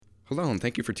Hello, and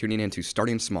thank you for tuning in to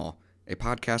Starting Small, a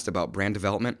podcast about brand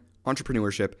development,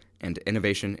 entrepreneurship, and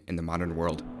innovation in the modern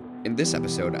world. In this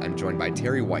episode, I'm joined by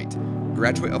Terry White.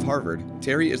 Graduate of Harvard,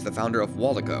 Terry is the founder of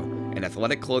Walico, an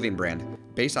athletic clothing brand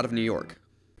based out of New York.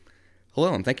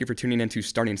 Hello, and thank you for tuning in to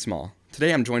Starting Small.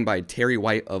 Today, I'm joined by Terry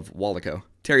White of Walico.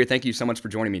 Terry, thank you so much for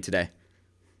joining me today.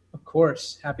 Of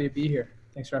course. Happy to be here.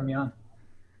 Thanks for having me on.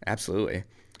 Absolutely.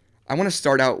 I want to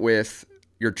start out with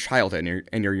your childhood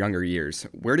and your younger years.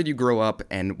 Where did you grow up,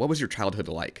 and what was your childhood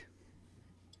like?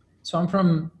 So I'm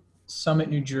from Summit,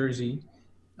 New Jersey,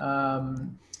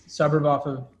 suburb off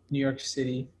of New York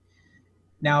City.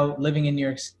 Now living in New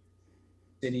York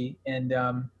City, and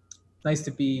nice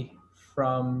to be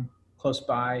from close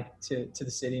by to the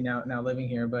city now living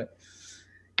here. But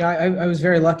yeah, I was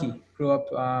very lucky. Grew up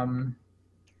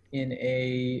in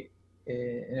a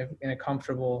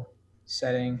comfortable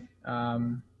setting.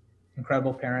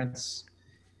 Incredible parents,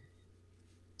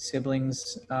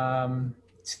 siblings,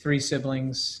 three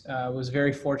siblings. Was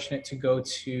very fortunate to go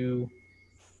to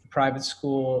a private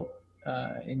school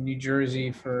in New Jersey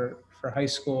for high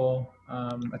school.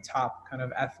 A top kind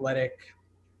of athletic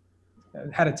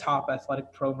had a top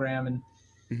athletic program, and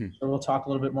so we'll talk a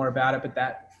little bit more about it. But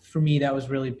that for me, that was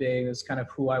really big. It was kind of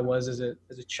who I was as a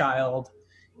child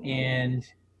and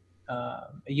a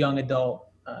young adult.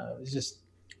 It was just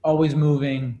always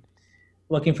moving,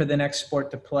 looking for the next sport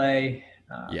to play.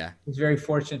 I was very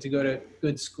fortunate to go to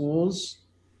good schools,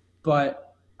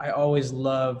 but I always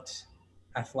loved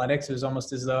athletics. It was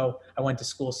almost as though I went to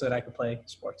school so that I could play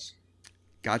sports.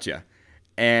 Gotcha.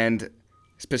 And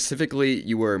specifically,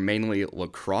 you were mainly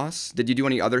lacrosse. Did you do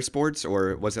any other sports,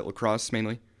 or was it lacrosse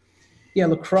mainly? Yeah,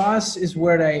 lacrosse is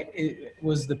where it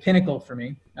was the pinnacle for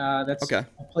me. Okay.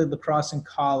 I played lacrosse in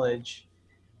college,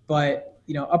 but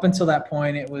up until that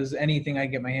point, it was anything I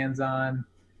get my hands on: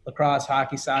 lacrosse,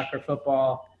 hockey, soccer,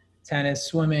 football, tennis,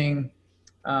 swimming.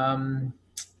 Um,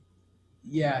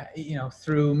 yeah,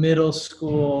 through middle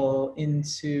school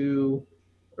into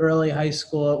early high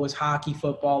school, it was hockey,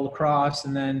 football, lacrosse,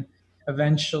 and then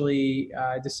eventually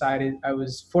I decided I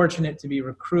was fortunate to be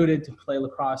recruited to play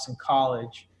lacrosse in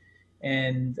college.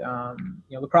 And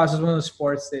lacrosse is one of those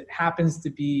sports that happens to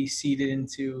be seeded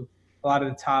into a lot of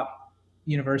the top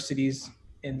universities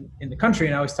in the country.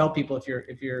 And I always tell people, if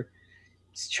your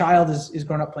child is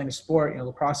growing up playing a sport,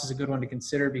 lacrosse is a good one to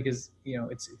consider because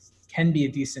it can be a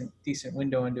decent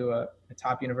window into a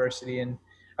top university. And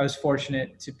I was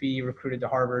fortunate to be recruited to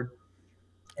Harvard,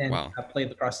 and Wow. I played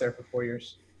lacrosse there for 4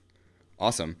 years.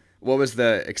 Awesome. What was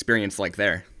the experience like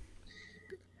there?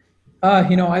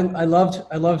 I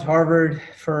loved Harvard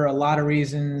for a lot of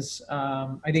reasons.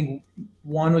 I think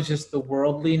one was just the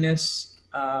worldliness,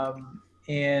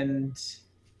 and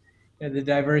the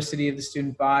diversity of the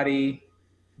student body,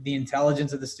 the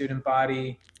intelligence of the student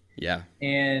body, Yeah.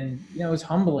 and it was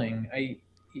humbling.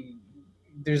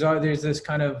 There's this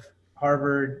kind of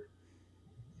Harvard.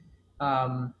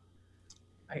 Um,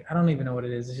 I don't even know what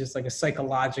it is. It's just like a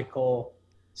psychological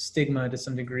stigma to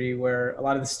some degree, where a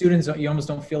lot of the students, you almost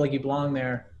don't feel like you belong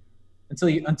there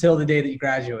until the day that you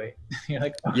graduate. You're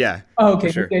like, Yeah, oh, for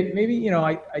okay, sure. maybe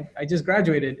I just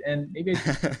graduated, and maybe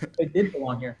I did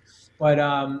belong here. But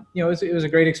it was a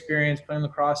great experience playing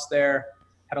lacrosse there.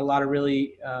 Had a lot of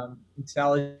really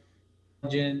intelligent,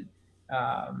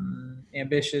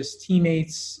 ambitious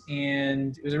teammates,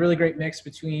 and it was a really great mix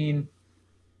between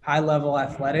high level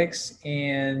athletics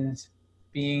and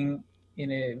being in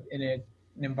an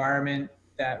environment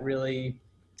that really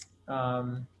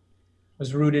um,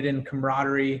 was rooted in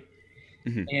camaraderie,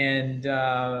 Mhm.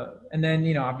 and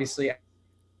then obviously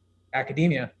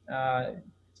academia.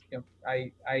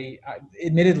 I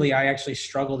admittedly I actually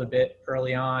struggled a bit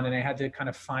early on, and I had to kind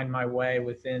of find my way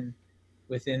within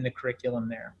the curriculum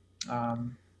there,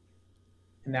 um,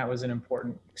 and that was an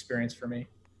important experience for me.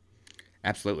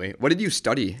 Absolutely. What did you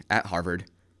study at Harvard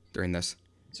during this?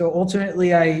 So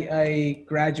ultimately, I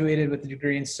graduated with a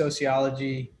degree in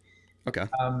sociology. Okay.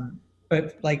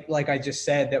 But like I just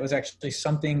said, that was actually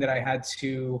something that I had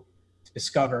to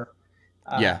discover.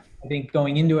 Yeah. I think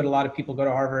going into it, a lot of people go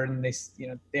to Harvard and they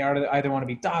either want to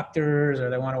be doctors or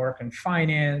they want to work in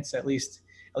finance. At least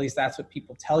that's what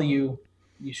people tell you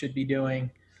should be doing.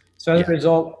 So as a Yeah.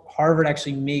 result, Harvard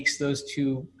actually makes those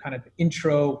two kind of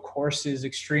intro courses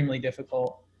extremely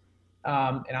difficult.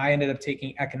 And I ended up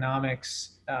taking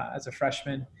economics as a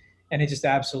freshman, and it just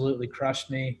absolutely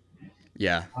crushed me.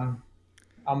 Yeah. Um,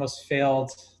 Almost failed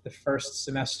the first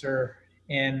semester,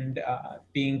 and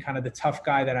being kind of the tough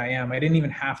guy that I am, I didn't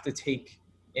even have to take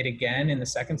it again in the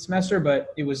second semester,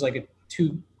 but it was like a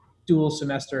dual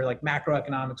semester, like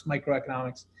macroeconomics,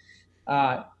 microeconomics.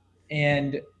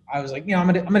 And I was like, I'm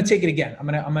gonna take it again. I'm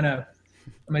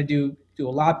gonna do a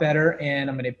lot better, and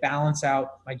I'm gonna balance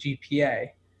out my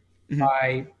GPA Hmm.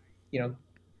 by, you know,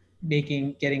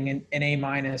 getting an A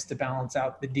minus to balance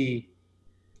out the D.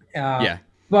 Yeah,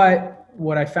 But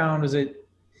what I found was it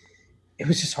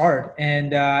was just hard,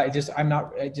 and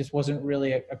it just wasn't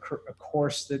really a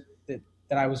course that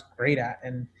I was great at,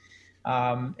 and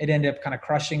it ended up kind of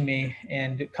crushing me.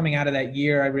 And coming out of that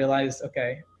year, I realized,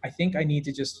 okay, I think I need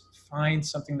to just find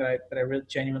something that I really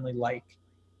genuinely like.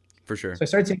 for sure. So I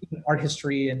started taking art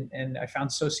history, and I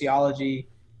found sociology.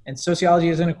 And sociology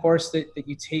isn't a course that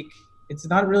you take. It's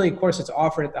not really a course that's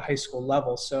offered at the high school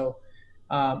level. So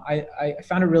I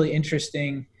found it really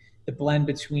interesting, the blend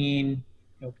between,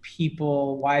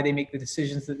 people, why they make the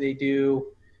decisions that they do,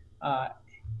 uh,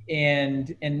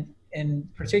 and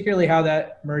particularly how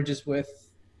that merges with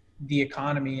the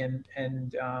economy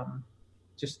and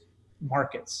just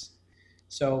markets.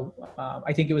 So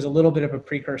I think it was a little bit of a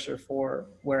precursor for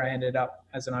where I ended up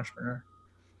as an entrepreneur.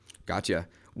 Gotcha.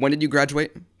 When did you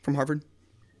graduate from Harvard?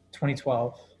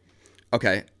 2012.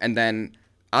 Okay. And then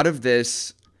out of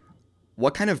this,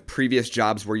 what kind of previous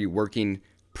jobs were you working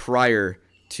prior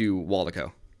to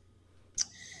Waldico?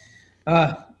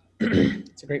 Uh,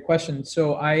 it's a great question.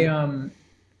 So I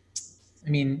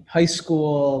mean, high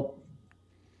school,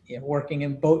 working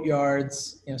in boat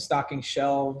yards, stocking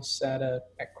shelves at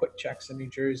Quick Checks in New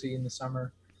Jersey in the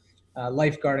summer,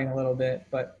 lifeguarding a little bit,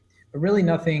 but really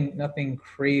nothing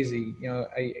crazy.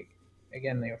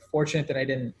 Again, fortunate that I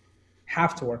didn't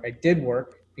have to work. I did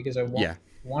work because Yeah.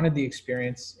 wanted the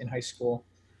experience in high school,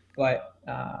 but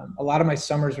a lot of my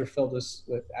summers were filled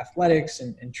with athletics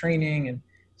and training, and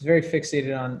I was very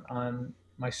fixated on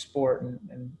my sport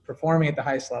and performing at the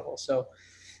highest level. So,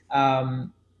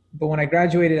 but when I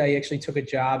graduated, I actually took a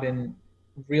job in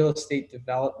real estate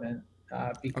development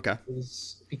Okay.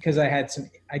 because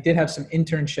I did have some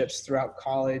internships throughout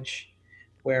college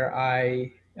where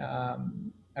I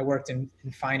worked in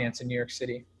finance in New York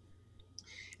City.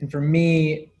 And for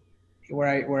me,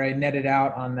 where I netted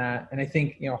out on that, and I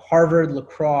think, Harvard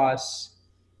lacrosse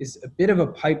is a bit of a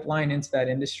pipeline into that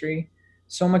industry, Yeah.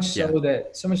 so much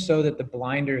so that the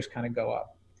blinders kind of go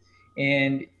up,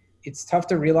 and it's tough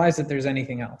to realize that there's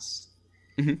anything else.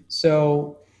 Hmm.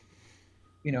 So,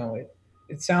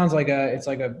 it sounds like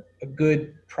a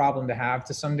good problem to have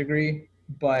to some degree,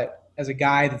 but as a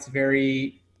guy that's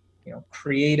very,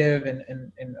 creative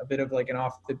and a bit of like an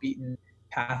off the beaten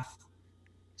path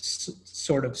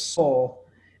sort of soul,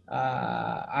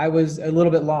 I was a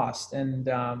little bit lost. And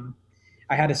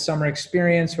I had a summer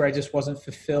experience where I just wasn't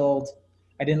fulfilled.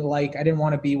 I didn't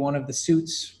want to be one of the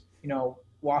suits,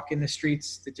 walk in the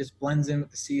streets that just blends in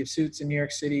with the sea of suits in New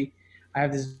York City. I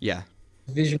have this Yeah.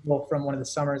 visual from one of the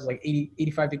summers, like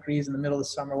 85 degrees in the middle of the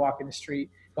summer, walking the street,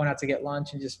 going out to get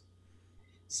lunch, and just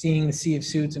seeing the sea of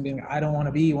suits and being like, I don't want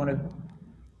to be one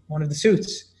of the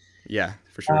suits. Yeah,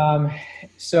 for sure. Um,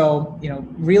 so,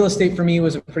 real estate for me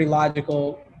was a pretty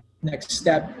logical next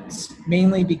step,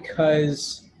 mainly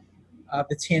because of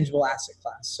the tangible asset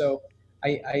class. So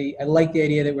I like the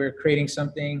idea that we're creating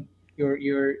something.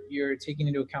 You're taking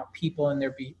into account people and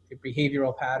their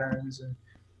behavioral patterns, and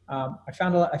I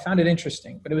found it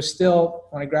interesting. But it was still,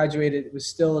 when I graduated, it was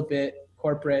still a bit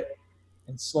corporate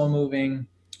and slow moving.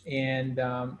 And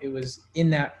it was in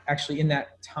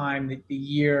that time, the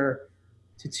year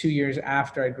to 2 years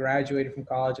after I graduated from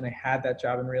college and I had that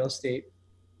job in real estate,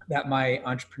 that my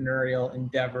entrepreneurial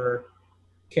endeavor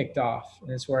kicked off.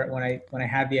 And it's where when I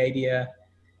had the idea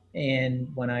and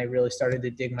when I really started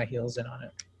to dig my heels in on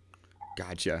it.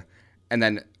 Gotcha. And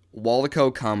then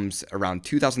Waldico comes around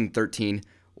 2013.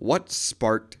 What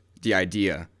sparked the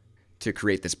idea to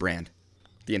create this brand,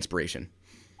 the inspiration?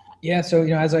 Yeah, so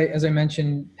as I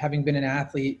mentioned, having been an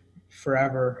athlete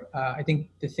forever, I think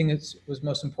the thing that was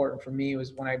most important for me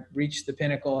was when I reached the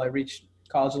pinnacle. I reached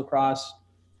college lacrosse.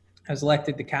 I was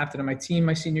elected the captain of my team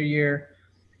my senior year,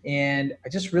 and I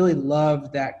just really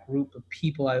loved that group of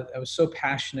people. I was so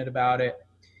passionate about it.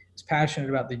 I was passionate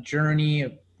about the journey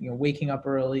of waking up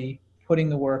early, putting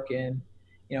the work in,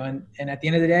 and at the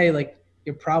end of the day, like,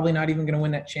 you're probably not even going to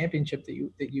win that championship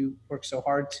that you work so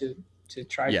hard to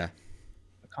try to Yeah.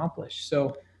 accomplish.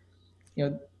 So,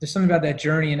 there's something about that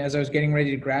journey. And as I was getting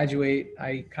ready to graduate,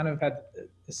 I kind of had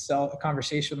a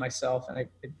conversation with myself, and I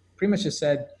pretty much just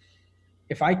said,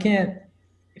 if I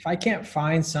can't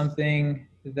find something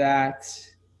that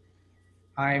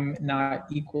I'm not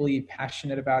equally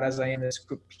passionate about as I am this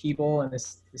group of people and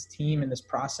this team and this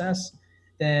process,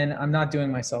 then I'm not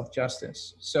doing myself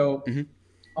justice. So Hmm.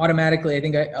 automatically, I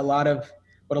think a lot of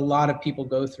what a lot of people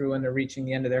go through when they're reaching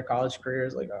the end of their college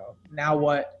careers, like, oh, now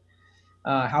what?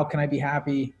 How can I be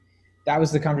happy? that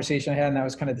was the conversation I had, and that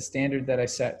was kind of the standard that I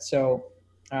set. So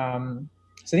I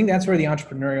think that's where the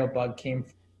entrepreneurial bug came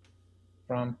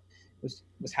from, was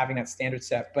having that standard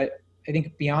set. But I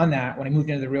think beyond that, when I moved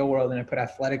into the real world and I put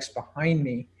athletics behind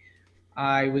me,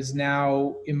 I was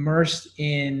now immersed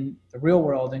in the real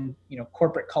world and,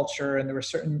 corporate culture, and there were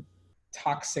certain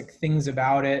toxic things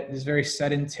about it. It was very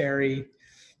sedentary,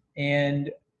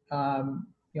 and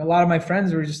a lot of my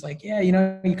friends were just like, yeah, you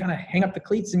kind of hang up the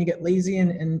cleats and you get lazy,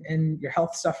 and your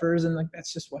health suffers, and like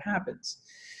that's just what happens.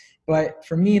 But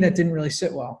for me, that didn't really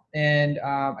sit well, and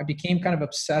I became kind of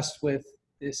obsessed with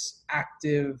this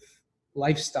active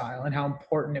lifestyle and how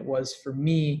important it was for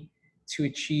me to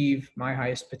achieve my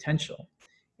highest potential.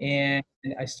 And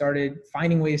I started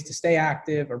finding ways to stay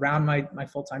active around my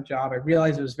full-time job. I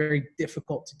realized it was very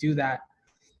difficult to do that.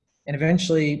 And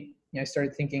eventually, I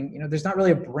started thinking, there's not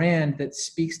really a brand that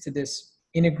speaks to this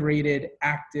integrated,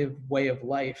 active way of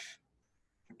life.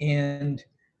 And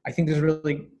I think there's a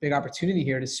really big opportunity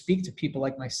here to speak to people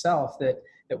like myself that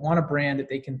want a brand that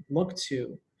they can look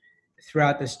to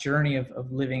throughout this journey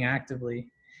of living actively.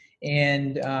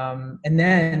 And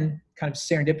then kind of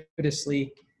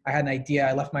serendipitously, I had an idea.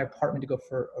 I left my apartment to go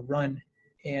for a run,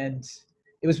 and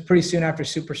it was pretty soon after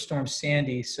Superstorm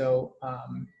Sandy. So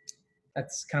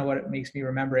that's kind of what it makes me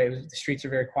remember it. The streets are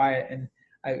very quiet, and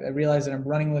I realized that I'm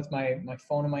running with my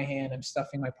phone in my hand. I'm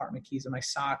stuffing my apartment keys in my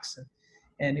socks,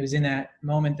 and it was in that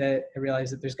moment that I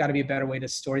realized that there's got to be a better way to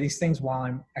store these things while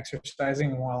I'm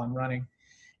exercising and while I'm running.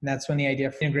 And that's when the idea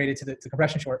of integrated to the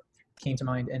compression short came to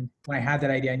mind. And when I had that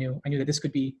idea, I knew that this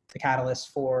could be the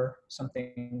catalyst for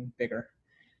something bigger.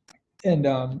 And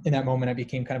in that moment, I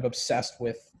became kind of obsessed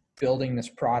with building this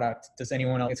product. Does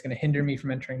anyone else that's going to hinder me from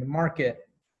entering the market?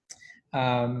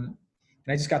 And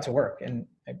I just got to work, and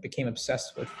I became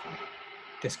obsessed with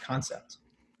this concept.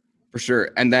 For sure.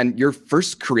 And then your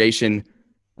first creation,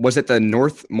 was it the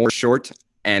Northmore Short?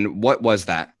 And what was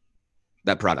that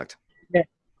product?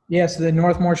 Yeah, so the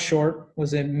Northmore Short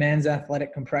was a men's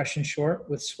athletic compression short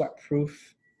with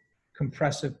sweat-proof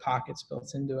compressive pockets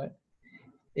built into it.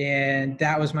 And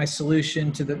that was my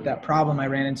solution to that problem I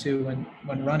ran into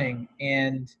when running.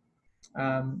 And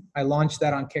I launched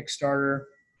that on Kickstarter.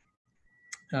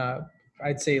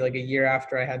 I'd say like a year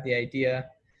after I had the idea.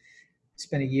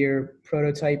 Spent a year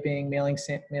prototyping,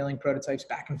 mailing prototypes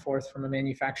back and forth from a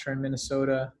manufacturer in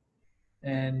Minnesota,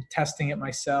 and testing it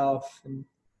myself and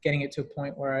getting it to a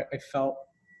point where I felt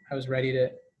I was ready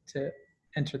to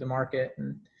enter the market.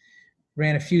 And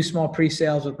ran a few small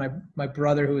pre-sales with my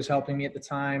brother, who was helping me at the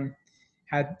time.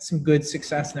 Had some good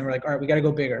success, and then we're like, all right, we got to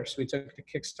go bigger. So we took it to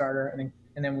Kickstarter, and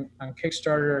then on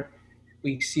Kickstarter,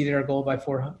 we exceeded our goal by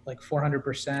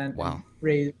 400%. Wow!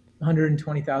 Raised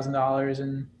 $120,000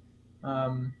 in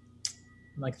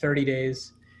like 30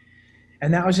 days.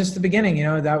 And that was just the beginning.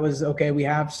 That was, okay, we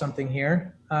have something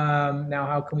here. Now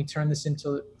how can we turn this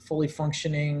into a fully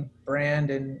functioning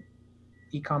brand and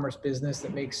e-commerce business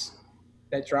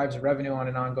that drives revenue on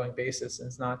an ongoing basis, and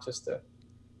it's not just a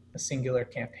singular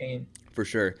campaign. For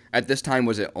sure. At this time,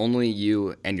 was it only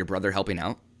you and your brother helping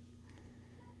out?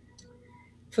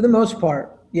 For the most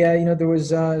part, yeah. There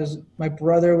was my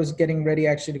brother was getting ready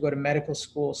actually to go to medical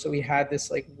school, so we had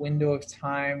this like window of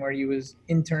time where he was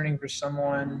interning for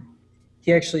someone.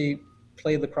 He actually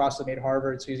played lacrosse at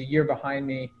Harvard, so he was a year behind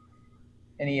me,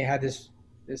 and he had this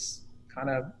kind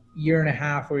of year and a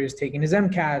half where he was taking his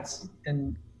MCATs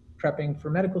and prepping for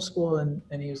medical school, and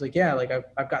he was like, yeah, like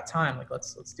I've got time, like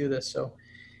let's do this. So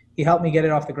he helped me get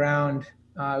it off the ground.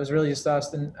 It was really just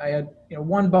us, and I had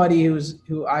one buddy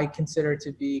who I consider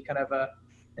to be kind of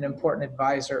an important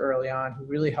advisor early on, who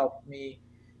really helped me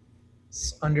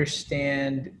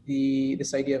understand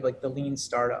this idea of like the lean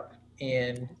startup,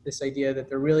 and this idea that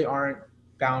there really aren't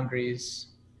boundaries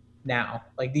now.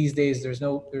 Like these days, there's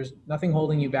nothing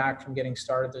holding you back from getting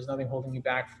started. There's nothing holding you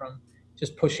back from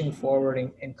just pushing forward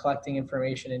and collecting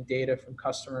information and data from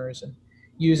customers and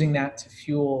using that to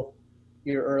fuel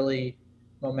your early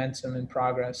momentum and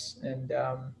progress. And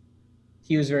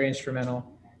he was very instrumental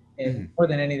in, more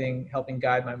than anything, helping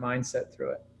guide my mindset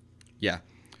through it. Yeah.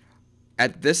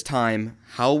 At this time,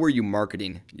 how were you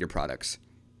marketing your products?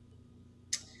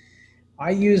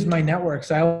 I use my networks.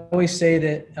 I always say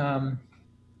that,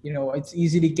 it's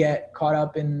easy to get caught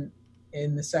up in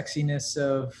the sexiness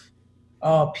of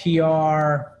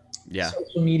PR,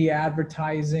 social media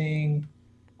advertising.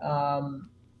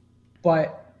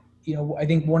 But, I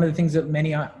think one of the things that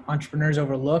many entrepreneurs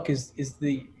overlook is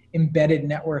the embedded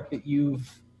network that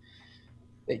you've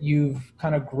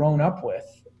kind of grown up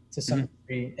with to some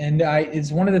degree. And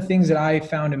it's one of the things that I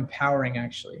found empowering,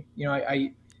 actually.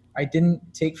 I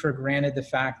didn't take for granted the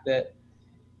fact that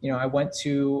I went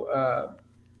to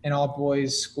an all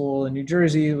boys school in New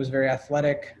Jersey. It was very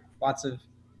athletic, lots of,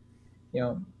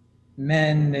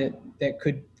 men that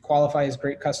could qualify as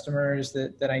great customers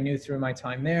that I knew through my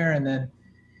time there. And then,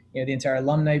 the entire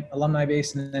alumni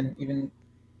base, and then even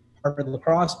Harvard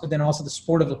lacrosse, but then also the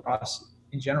sport of lacrosse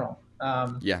in general.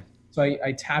 Yeah. So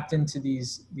I tapped into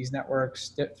these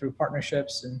networks through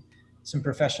partnerships and some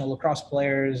professional lacrosse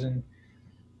players, and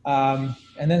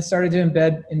then started to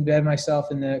embed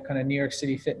myself in the kind of New York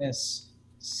City fitness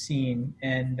scene.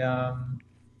 And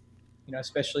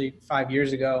especially 5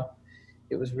 years ago,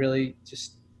 it was really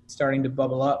just starting to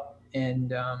bubble up,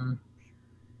 and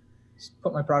just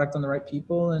put my product on the right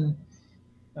people. And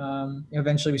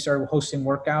eventually we started hosting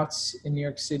workouts in New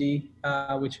York City,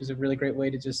 which was a really great way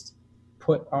to just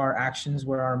put our actions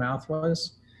where our mouth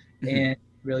was, Mm-hmm. and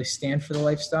really stand for the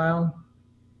lifestyle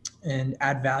and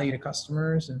add value to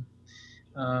customers. And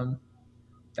um,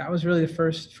 that was really the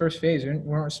first phase. We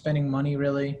weren't spending money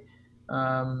really.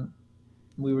 Um,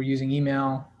 we were using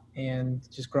email and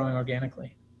just growing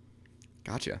organically.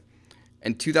 Gotcha.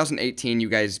 In 2018, you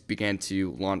guys began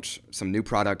to launch some new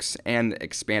products and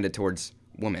expanded towards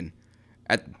women.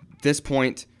 At this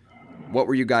point, what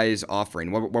were you guys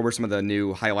offering? What were some of the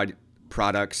new highlight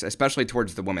products, especially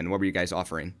towards the women? What were you guys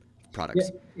offering Yeah,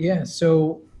 products? yeah.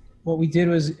 So what we did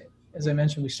was, as I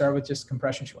mentioned, we started with just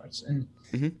compression shorts, and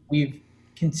Mm-hmm. we've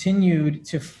continued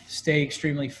to stay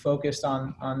extremely focused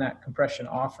on that compression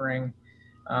offering,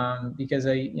 because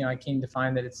I came to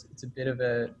find that it's a bit of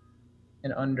an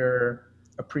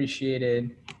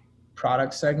underappreciated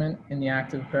product segment in the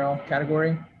active apparel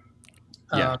category.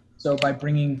 Yeah. So by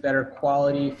bringing better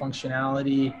quality,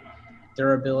 functionality,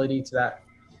 durability to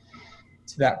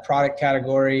that product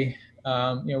category,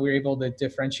 we were able to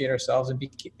differentiate ourselves and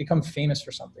become famous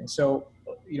for something. So,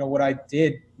 what I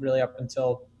did really up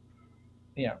until,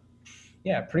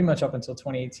 pretty much up until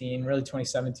 2018, really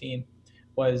 2017,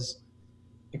 was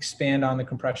expand on the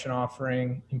compression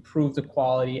offering, improve the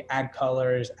quality, add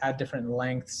colors, add different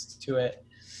lengths to it.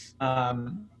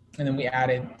 And then we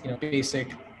added, basic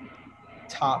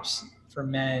tops for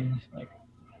men, like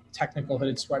technical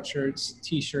hooded sweatshirts,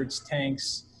 t-shirts,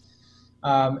 tanks.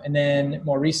 And then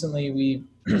more recently, we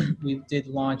did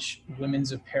launch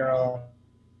women's apparel,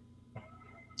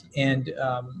 and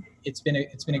it's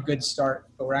been a good start.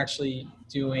 But we're actually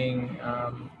doing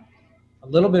a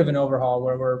little bit of an overhaul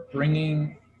where we're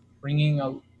bringing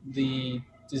the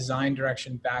design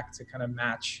direction back to kind of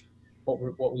match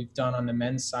what we've done on the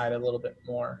men's side a little bit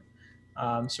more.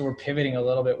 So we're pivoting a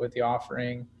little bit with the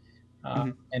offering,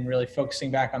 Mm-hmm. and really focusing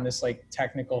back on this like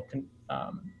technical kind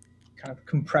of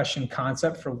compression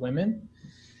concept for women.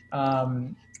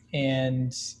 Um,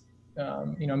 and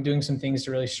I'm doing some things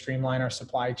to really streamline our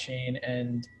supply chain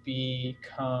and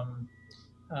become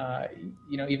uh,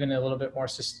 even a little bit more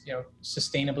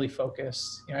sustainably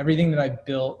focused. Everything that I've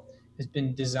built has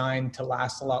been designed to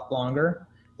last a lot longer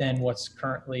than what's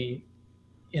currently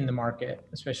in the market,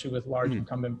 especially with large Mm-hmm.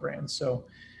 incumbent brands. So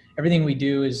everything we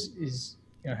do is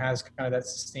has kind of that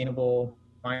sustainable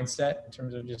mindset in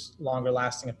terms of just longer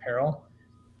lasting apparel.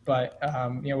 But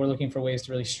we're looking for ways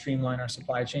to really streamline our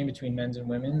supply chain between men's and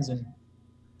women's, and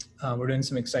we're doing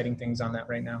some exciting things on that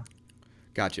right now.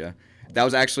 Gotcha. That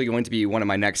was actually going to be one of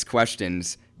my next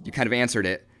questions. You kind of answered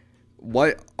it.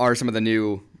 What are some of the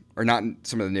new, or not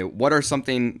some of the new, what are some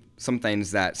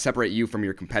things that separate you from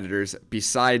your competitors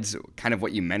besides kind of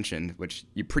what you mentioned, which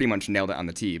you pretty much nailed it on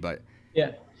the tee, but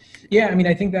Yeah. I mean,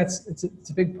 I think it's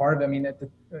a big part of it. I mean, at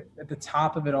the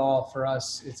top of it all for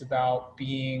us, it's about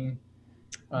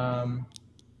um,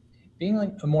 being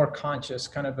like a more conscious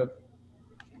kind of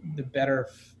the better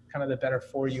the better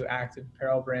for you active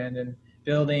apparel brand, and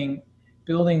building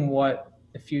what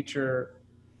the future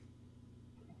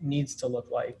needs to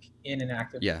look like in an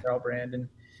active yeah. apparel brand.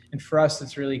 And for us,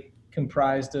 it's really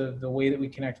comprised of the way that we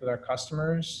connect with our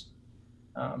customers,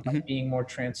 by Mm-hmm. being more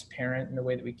transparent in the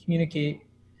way that we communicate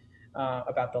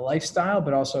about the lifestyle,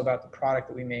 but also about the product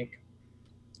that we make.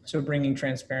 So bringing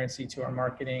transparency to our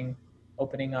marketing,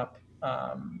 opening up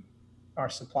our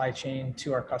supply chain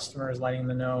to our customers, letting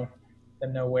them know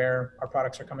where our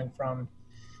products are coming from,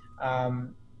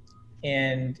 um,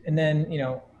 and then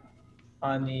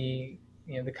on the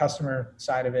the customer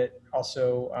side of it,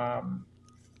 also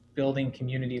building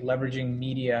community, leveraging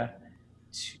media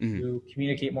Mm-hmm. to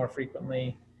communicate more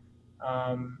frequently,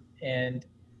 and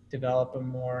develop a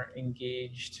more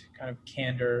engaged kind of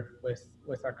candor with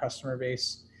our customer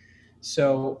base.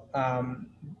 So,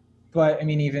 but I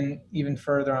mean, even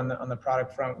further on the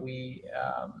product front, we,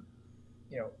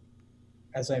 you know,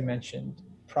 as I mentioned,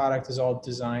 product is all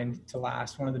designed to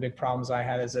last. One of the big problems I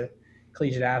had as a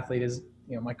collegiate athlete is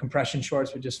my compression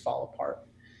shorts would just fall apart.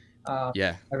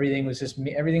 Yeah, Everything was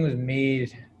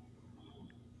made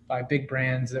by big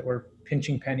brands that were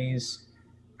pinching pennies,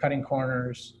 cutting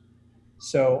corners.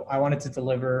 So I wanted to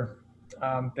deliver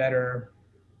better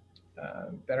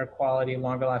quality,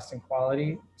 longer lasting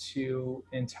quality to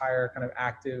entire kind of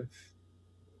active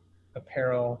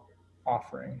apparel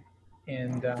offering.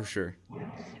 And for sure.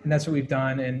 and that's what we've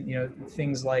done. And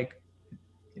things like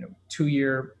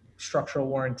 2-year structural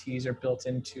warranties are built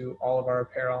into all of our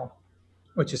apparel,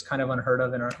 which is kind of unheard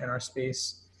of in our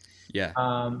space. Yeah,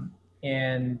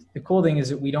 And the cool thing is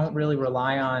that we don't really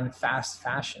rely on fast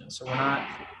fashion. So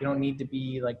we don't need to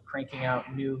be like cranking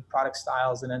out new product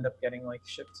styles and end up getting like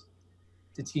shipped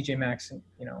to TJ Maxx, in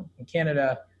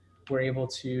Canada. We're able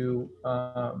to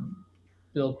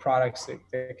build products that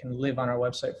can live on our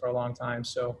website for a long time.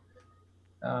 So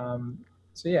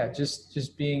yeah,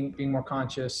 just being more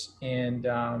conscious and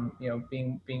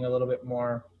being a little bit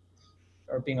more,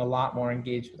 or being a lot more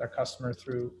engaged with our customer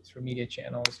through media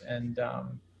channels, and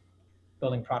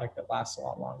building product that lasts a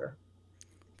lot longer.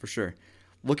 for sure.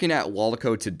 Looking at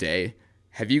Waldeco today,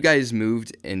 have you guys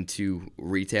moved into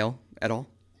retail at all?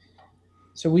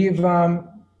 So we've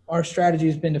our strategy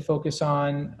has been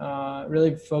to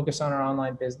really focus on our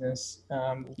online business.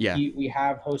 Yeah, We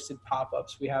have hosted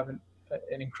pop-ups. We have an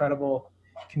incredible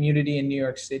community in New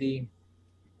York City,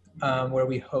 where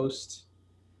we host,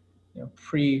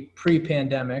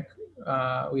 pre-pandemic,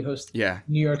 we host yeah,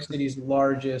 New York City's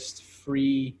largest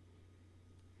free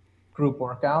group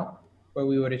workout, where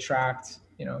we would attract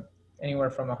anywhere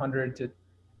from 100 to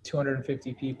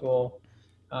 250 people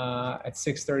at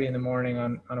 6:30 in the morning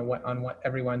on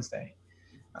every Wednesday.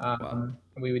 wow,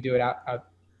 And we would do it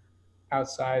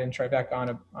outside in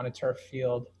Tribeca on a turf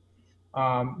field.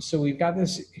 So we've got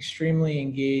this extremely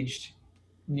engaged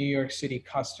New York City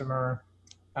customer,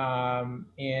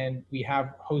 and we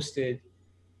have hosted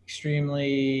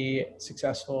extremely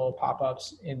successful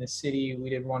pop-ups in the city. We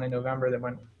did one in November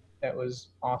that was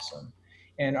awesome.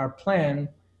 And our plan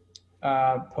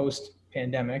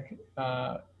post-pandemic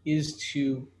is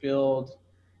to build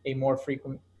a more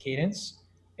frequent cadence.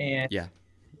 And yeah,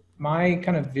 my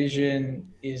kind of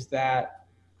vision is that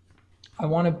I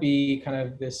want to be kind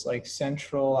of this like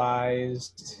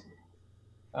centralized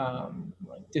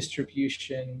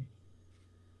distribution,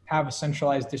 have a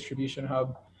centralized distribution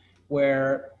hub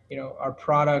where our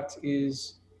product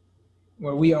is,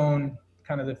 where we own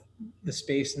kind of the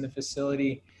space and the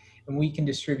facility, and we can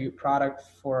distribute product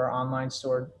for our online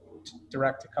store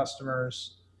direct to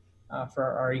customers, for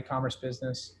our e-commerce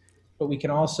business. But we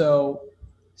can also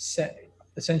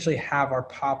essentially have our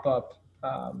pop-up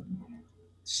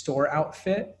store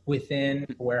outfit within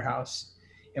a warehouse.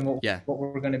 And yeah, what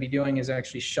we're going to be doing is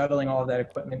actually shuttling all of that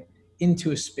equipment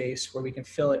into a space where we can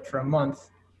fill it for a month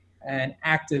and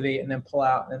activate, and then pull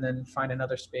out, and then find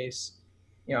another space.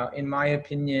 In my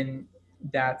opinion,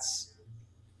 that's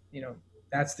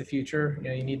the future.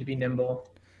 You need to be nimble.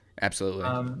 absolutely.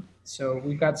 So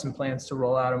we've got some plans to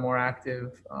roll out a more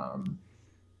active,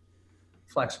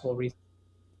 flexible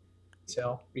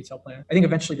retail plan. I think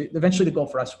eventually the goal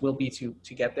for us will be to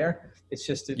get there. It's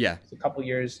just Yeah, it's a couple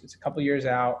years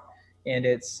out, and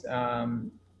it's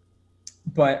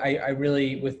but I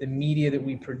really, with the media that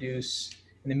we produce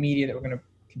and the media that we're going to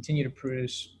continue to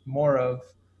produce more of,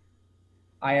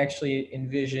 I actually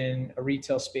envision a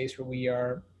retail space where we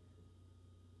are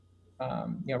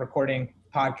recording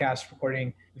podcasts,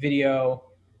 recording video,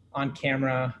 on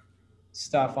camera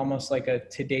stuff, almost like a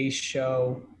Today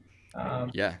Show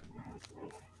yeah,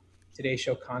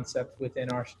 concept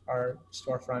within our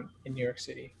storefront in New York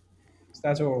City. So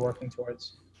that's what we're working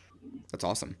towards. that's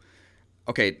awesome.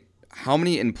 Okay, how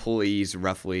many employees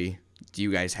roughly do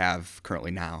you guys have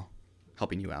currently now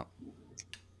helping you out?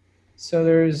 So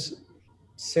there's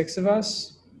 6 of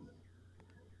us.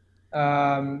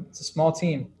 It's a small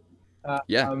team.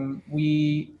 Yeah,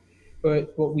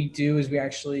 But what we do is we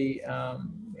actually,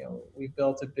 we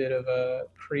built a bit of a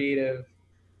creative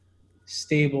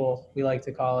stable, we like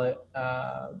to call it,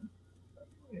 the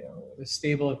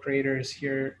stable of creators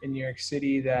here in New York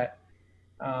City that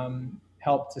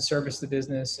help to service the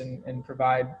business and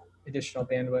provide additional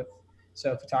bandwidth.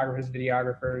 So photographers,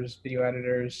 videographers, video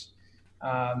editors,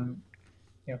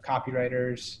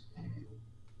 copywriters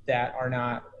that are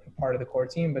not part of the core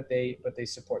team, but they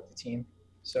support the team.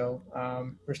 So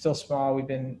we're still small.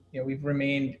 We've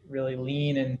remained really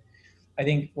lean, and I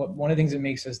think one of the things that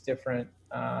makes us different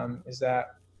is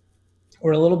that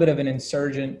we're a little bit of an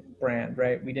insurgent brand,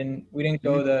 right? We didn't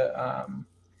go the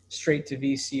straight to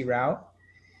VC route,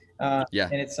 yeah,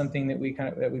 and it's something that we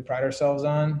pride ourselves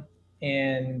on.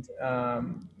 and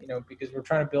because we're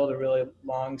trying to build a really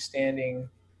long-standing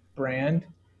brand,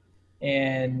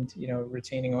 and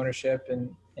retaining ownership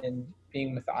and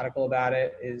being methodical about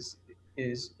it is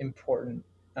important,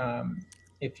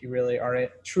 if you really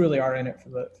truly are in it for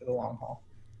the long haul.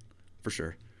 For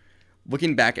sure.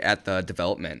 Looking back at the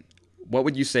development, what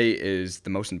would you say is the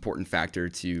most important factor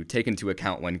to take into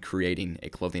account when creating a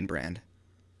clothing brand?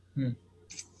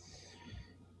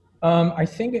 I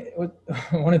think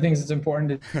one of the things that's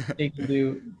important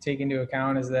to take into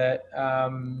account is that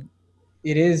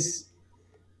it is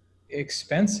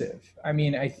expensive. I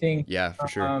mean, I think Yeah, for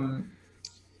sure.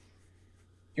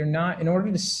 You're not, in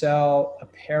order to sell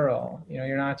apparel,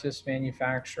 you're not just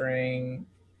manufacturing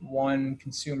one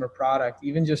consumer product,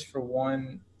 even just for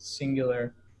one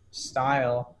singular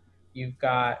style. You've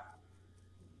got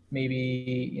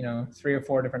maybe 3 or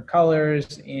 4 different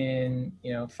colors in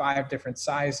 5 different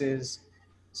sizes.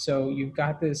 So you've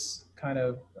got this kind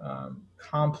of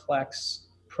complex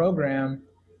program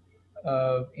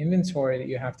of inventory that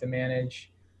you have to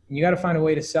manage, and you got to find a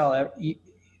way to sell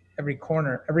every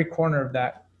corner of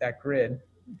that grid,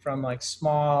 from like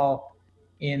small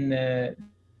in the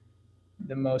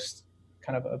most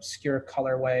kind of obscure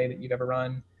colorway that you've ever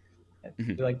run,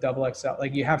 like double XL.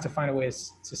 Like, you have to find a way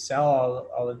to sell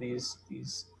all of these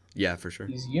Yeah, for sure.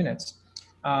 these units.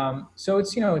 So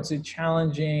it's it's a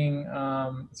challenging,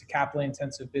 it's a capitally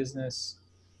intensive business,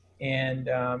 and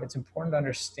it's important to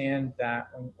understand that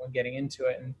when getting into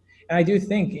it. And I do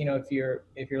think if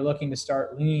you're looking to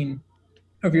start lean,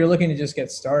 or if you're looking to just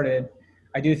get started,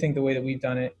 I do think the way that we've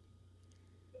done it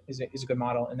is a good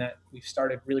model, in that we've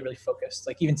started really, really focused.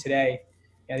 Like, even today,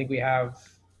 I think we have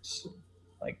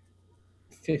like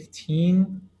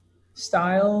 15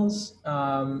 styles.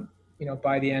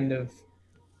 By the end of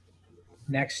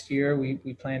next year,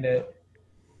 we plan to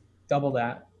double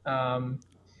that.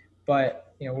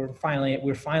 But we're finally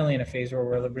in a phase where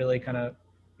we're really kind of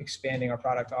expanding our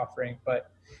product offering. But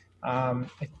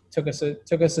it took us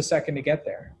a second to get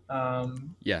there.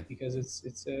 Yeah, because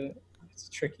it's a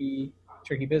tricky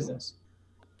business.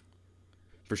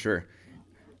 for sure.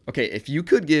 Okay, if you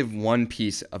could give one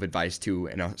piece of advice to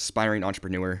an aspiring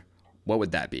entrepreneur, what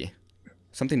would that be?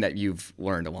 Something that you've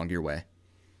learned along your way.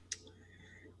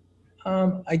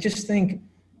 I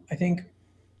think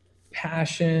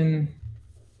passion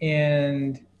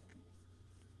and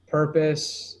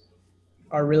purpose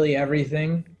are really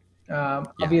everything.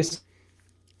 Obviously,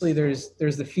 there's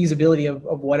the feasibility of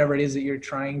whatever it is that you're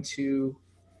trying to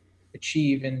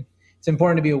achieve, and it's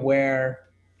important to be aware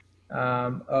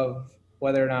of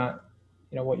whether or not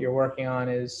what you're working on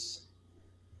is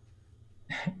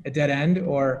a dead end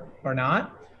or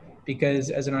not. Because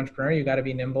as an entrepreneur, you got to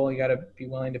be nimble, you got to be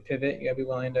willing to pivot, you got to be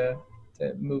willing to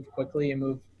move quickly and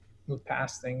move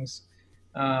past things.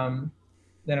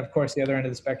 Then of course the other end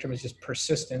of the spectrum is just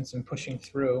persistence and pushing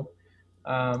through.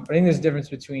 I think there's a difference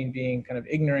between being kind of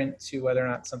ignorant to whether or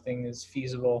not something is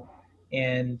feasible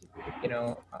and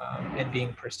and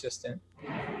being persistent.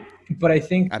 But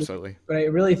Absolutely. I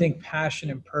really think passion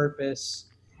and purpose,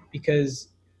 because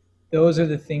those are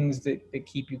the things that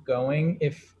keep you going.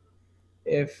 If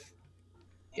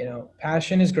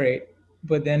passion is great,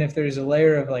 but then if there's a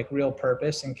layer of like real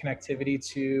purpose and connectivity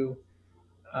to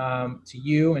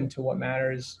you and to what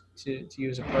matters to you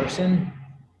as a person,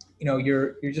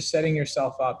 you're just setting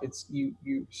yourself up. It's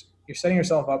you're setting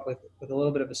yourself up with a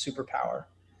little bit of a superpower.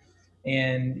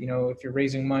 And if you're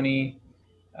raising money,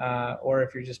 or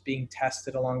if you're just being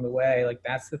tested along the way, like,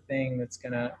 that's the thing that's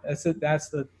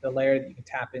the layer that you can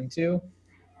tap into.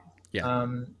 Yeah.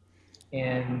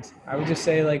 And I would just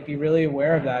say, like, be really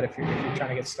aware of that if you're trying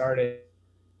to get started.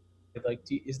 Like,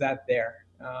 is that there?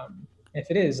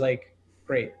 If it is, like,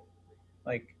 great.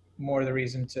 Like, more the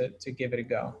reason to give it a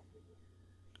go.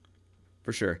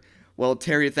 For sure. Well,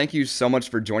 Terry, thank you so much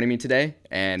for joining me today.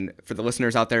 And for the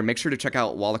listeners out there, make sure to check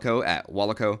out Wallaco at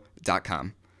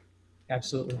wallaco.com.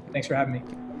 Absolutely. Thanks for having me.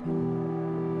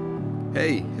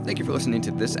 Hey, thank you for listening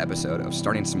to this episode of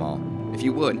Starting Small. If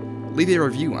you would, leave a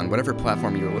review on whatever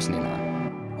platform you are listening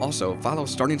on. Also, follow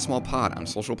Starting Small Pod on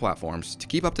social platforms to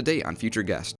keep up to date on future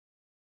guests.